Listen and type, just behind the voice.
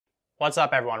What's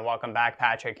up everyone, welcome back.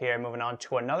 Patrick here, moving on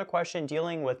to another question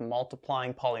dealing with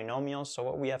multiplying polynomials. So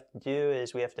what we have to do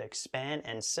is we have to expand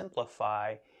and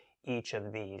simplify each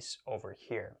of these over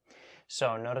here.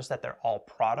 So notice that they're all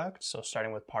products. So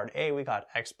starting with part A, we got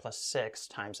x plus 6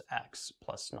 times x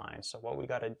plus 9. So what we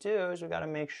got to do is we got to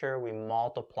make sure we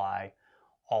multiply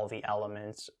all the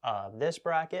elements of this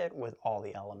bracket with all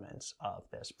the elements of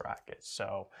this bracket.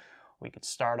 So we could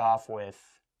start off with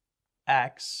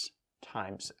x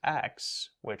times x,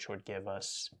 which would give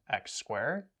us x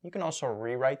squared. You can also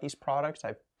rewrite these products.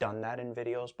 I've done that in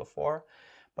videos before.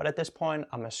 But at this point,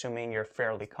 I'm assuming you're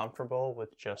fairly comfortable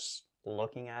with just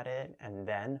looking at it and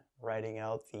then writing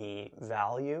out the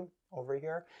value over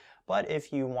here. But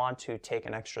if you want to take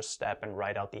an extra step and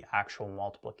write out the actual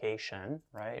multiplication,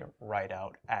 right? Write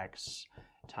out x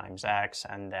times x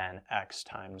and then x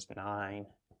times 9,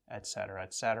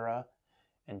 etc.,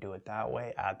 and do it that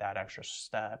way, add that extra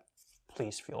step,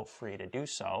 please feel free to do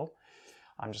so.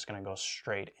 I'm just going to go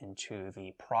straight into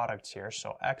the products here.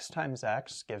 So x times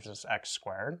x gives us x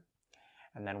squared,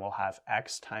 and then we'll have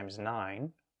x times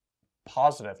 9,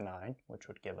 positive 9, which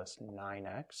would give us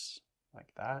 9x,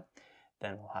 like that.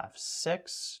 Then we'll have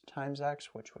 6 times x,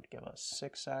 which would give us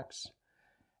 6x,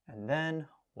 and then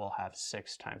we'll have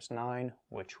 6 times 9,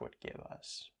 which would give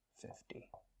us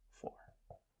 54,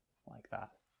 like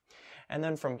that. And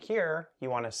then from here, you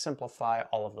want to simplify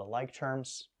all of the like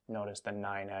terms. Notice the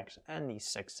 9x and the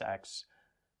 6x.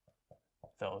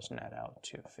 Those net out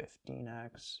to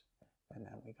 15x. And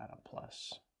then we got a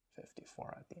plus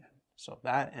 54 at the end. So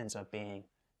that ends up being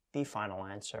the final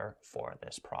answer for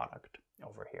this product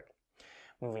over here.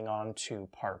 Moving on to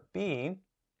part B.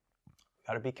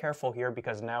 Got to be careful here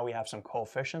because now we have some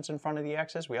coefficients in front of the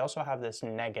x's. We also have this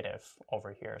negative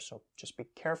over here. So just be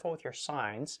careful with your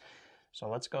signs. So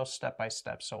let's go step by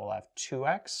step. So we'll have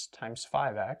 2x times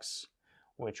 5x,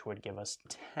 which would give us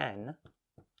 10x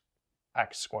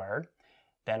squared.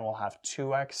 Then we'll have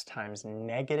 2x times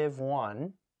negative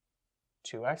 1.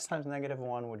 2x times negative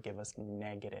 1 would give us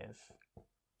negative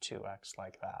 2x,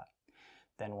 like that.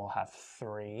 Then we'll have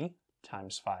 3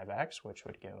 times 5x, which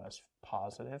would give us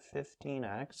positive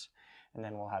 15x. And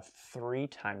then we'll have 3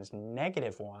 times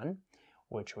negative 1,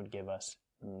 which would give us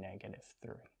negative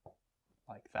 3,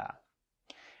 like that.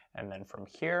 And then from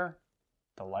here,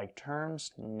 the like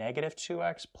terms, negative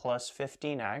 2x plus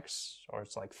 15x, or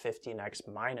it's like 15x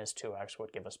minus 2x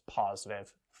would give us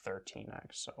positive 13x.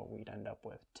 So we'd end up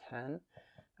with 10x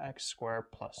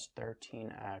squared plus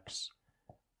 13x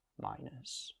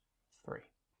minus 3,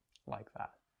 like that.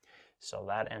 So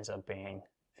that ends up being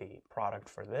the product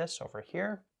for this over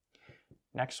here.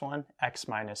 Next one, x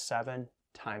minus 7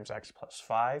 times x plus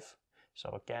 5.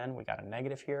 So again, we got a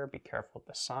negative here. Be careful with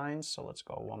the signs. So let's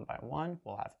go one by one.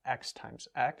 We'll have x times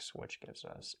x, which gives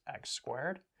us x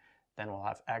squared. Then we'll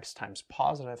have x times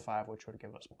positive 5, which would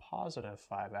give us positive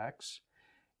 5x.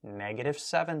 Negative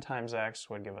 7 times x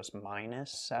would give us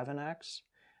minus 7x.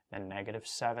 Then negative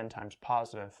 7 times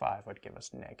positive 5 would give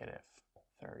us negative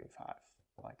 35,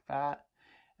 like that.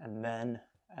 And then,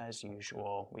 as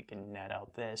usual, we can net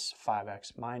out this.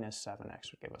 5x minus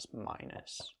 7x would give us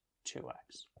minus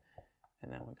 2x.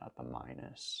 And then we got the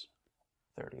minus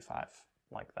 35,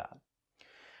 like that.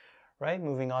 Right,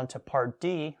 moving on to part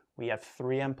D, we have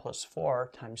 3m plus 4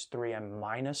 times 3m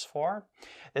minus 4.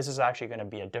 This is actually going to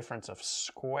be a difference of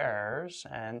squares,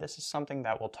 and this is something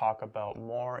that we'll talk about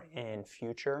more in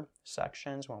future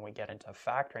sections when we get into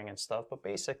factoring and stuff. But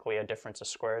basically, a difference of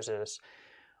squares is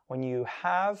when you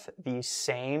have the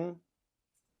same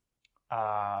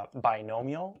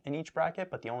binomial in each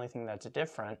bracket, but the only thing that's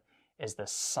different is the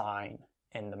sign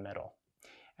in the middle.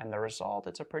 And the result,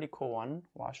 it's a pretty cool one.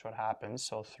 Watch what happens.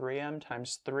 So 3m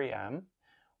times 3m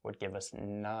would give us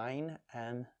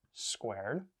 9m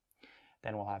squared.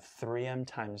 Then we'll have 3m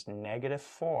times negative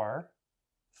 4.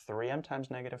 3m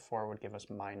times negative 4 would give us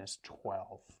minus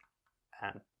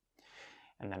 12m.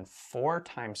 And then 4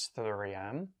 times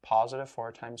 3m, positive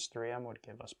 4 times 3m would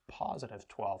give us positive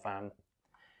 12m.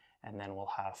 And then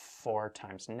we'll have 4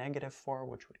 times negative 4,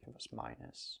 which would give us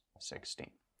minus 16.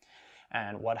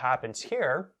 And what happens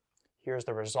here, here's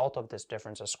the result of this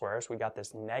difference of squares. We got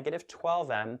this negative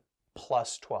 12m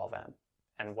plus 12m.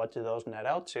 And what do those net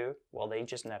out to? Well, they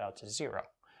just net out to 0.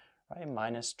 Right?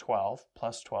 Minus 12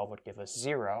 plus 12 would give us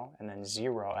 0, and then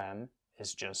 0m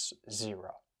is just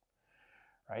 0.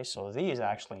 Right? So these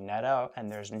actually net out,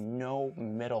 and there's no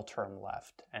middle term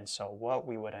left. And so what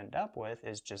we would end up with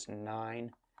is just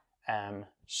 9m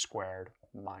squared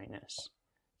minus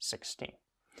 16.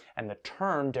 And the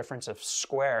term difference of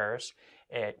squares,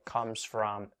 it comes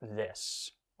from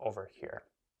this over here.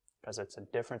 because it's a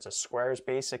difference of squares.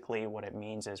 Basically, what it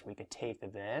means is we could take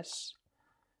this,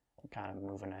 I'm kind of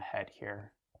moving ahead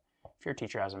here. If your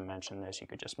teacher hasn't mentioned this, you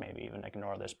could just maybe even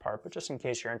ignore this part, but just in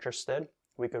case you're interested,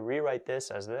 we could rewrite this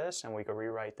as this, and we could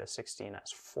rewrite the 16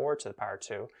 as 4 to the power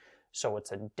 2. So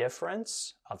it's a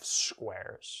difference of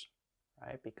squares,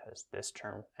 right? Because this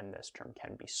term and this term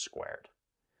can be squared,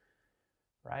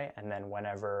 right? And then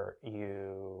whenever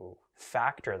you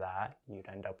factor that, you'd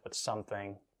end up with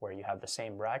something where you have the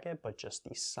same bracket, but just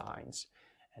these signs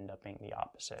end up being the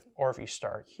opposite. Or if you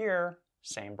start here,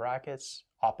 same brackets,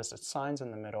 opposite signs in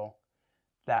the middle,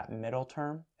 that middle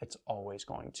term, it's always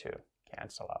going to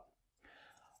cancel out.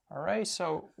 All right,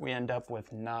 so we end up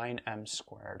with 9m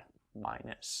squared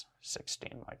minus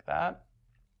 16 like that.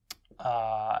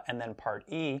 And then part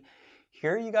E,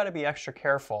 here you got to be extra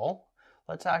careful.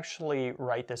 Let's actually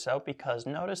write this out, because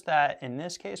notice that in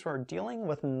this case we're dealing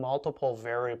with multiple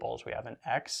variables. We have an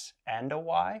x and a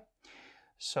y.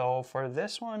 So for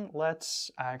this one, let's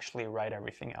actually write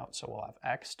everything out. So we'll have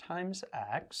x times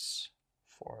x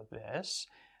for this.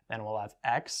 Then we'll have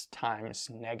x times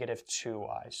negative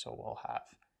 2y. So we'll have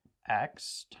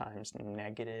x times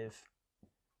negative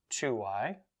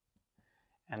 2y.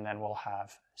 And then we'll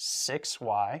have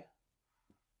 6y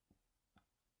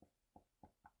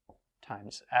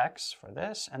times x for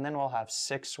this. And then we'll have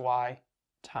 6y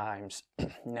times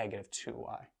negative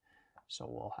 2y. So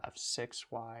we'll have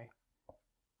 6y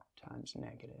times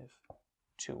negative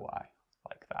 2y,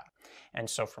 like that. And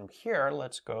so from here,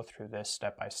 let's go through this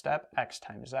step by step. X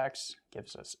times x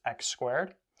gives us x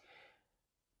squared.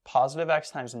 Positive x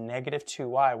times negative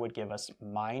 2y would give us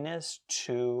minus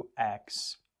 2xy,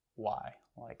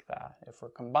 like that. If we're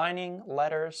combining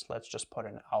letters, let's just put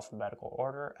in alphabetical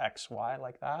order, xy,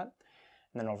 like that.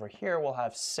 And then over here, we'll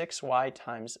have 6y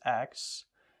times x,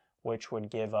 which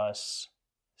would give us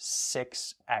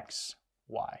 6xy.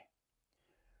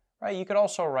 Right, you could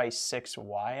also write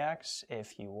 6yx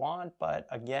if you want, but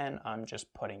again, I'm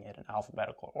just putting it in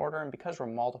alphabetical order, and because we're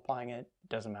multiplying it, it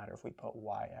doesn't matter if we put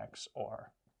yx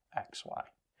or xy,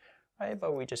 right?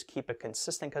 But we just keep it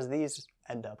consistent because these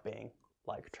end up being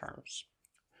like terms.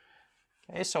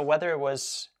 Okay, so whether it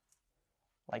was,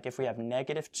 like if we have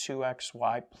negative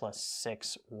 2xy plus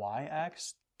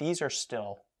 6yx, these are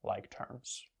still like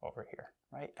terms over here,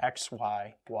 right?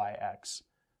 xy, yx,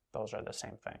 those are the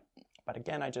same thing. But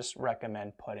again, I just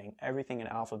recommend putting everything in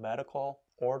alphabetical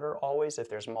order always if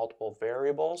there's multiple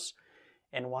variables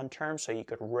in one term, so you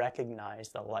could recognize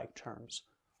the like terms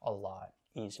a lot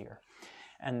easier.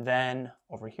 And then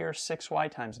over here, 6y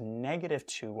times negative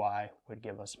 2y would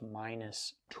give us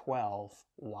minus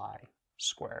 12y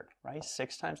squared, right?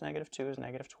 6 times negative 2 is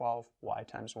negative 12, y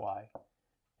times y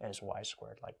is y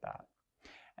squared, like that.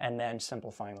 And then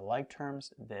simplifying the like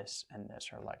terms, this and this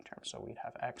are like terms. So we'd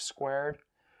have x squared.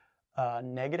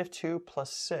 Negative 2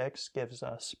 plus 6 gives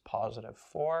us positive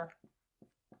 4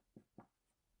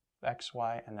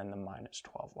 xy, and then the minus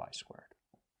 12y squared,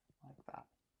 like that.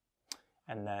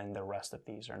 And then the rest of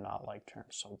these are not like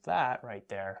terms. So that right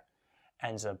there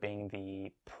ends up being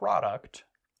the product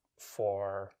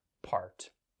for part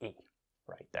E,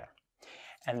 right there.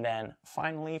 And then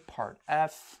finally, part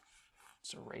F.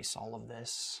 Let's erase all of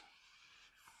this,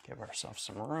 give ourselves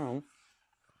some room.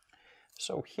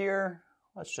 So here,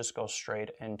 let's just go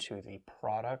straight into the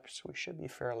products. We should be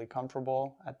fairly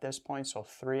comfortable at this point. So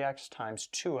 3x times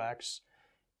 2x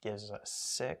gives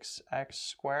us 6x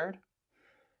squared.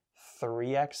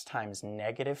 3x times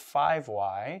negative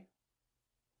 5y,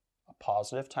 a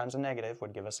positive times a negative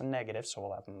would give us a negative, so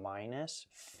we'll have minus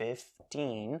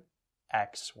 15xy.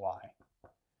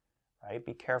 Right?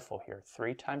 Be careful here.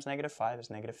 3 times negative 5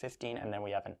 is negative 15, and then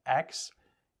we have an x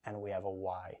and we have a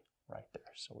y right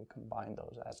there. So we combine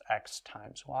those as x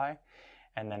times y.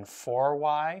 And then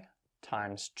 4y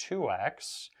times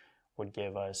 2x would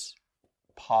give us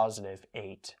positive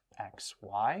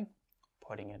 8xy.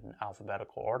 Putting it in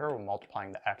alphabetical order, we're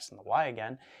multiplying the x and the y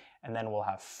again. And then we'll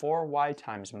have 4y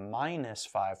times minus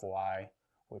 5y,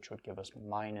 which would give us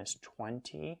minus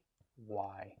 20y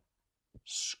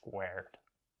squared.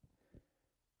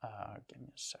 Give me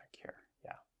a sec here.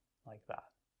 Yeah, like that.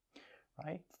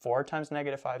 Right? 4 times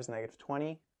negative 5 is negative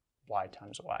 20. Y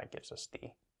times y gives us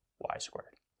the y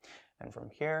squared. And from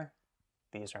here,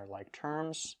 these are like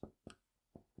terms.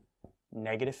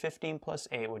 Negative 15 plus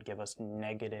 8 would give us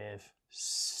negative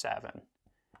 7.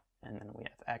 And then we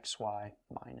have xy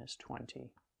minus 20y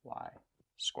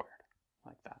squared,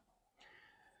 like that.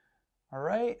 All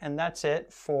right, and that's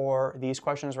it for these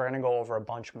questions. We're going to go over a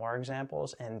bunch more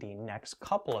examples in the next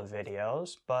couple of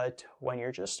videos, but when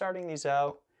you're just starting these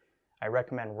out, I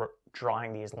recommend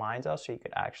drawing these lines out so you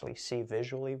could actually see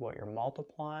visually what you're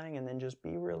multiplying, and then just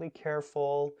be really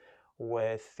careful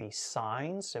with the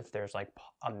signs if there's like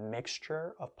a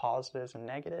mixture of positives and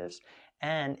negatives,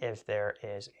 and if there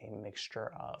is a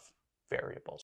mixture of variables.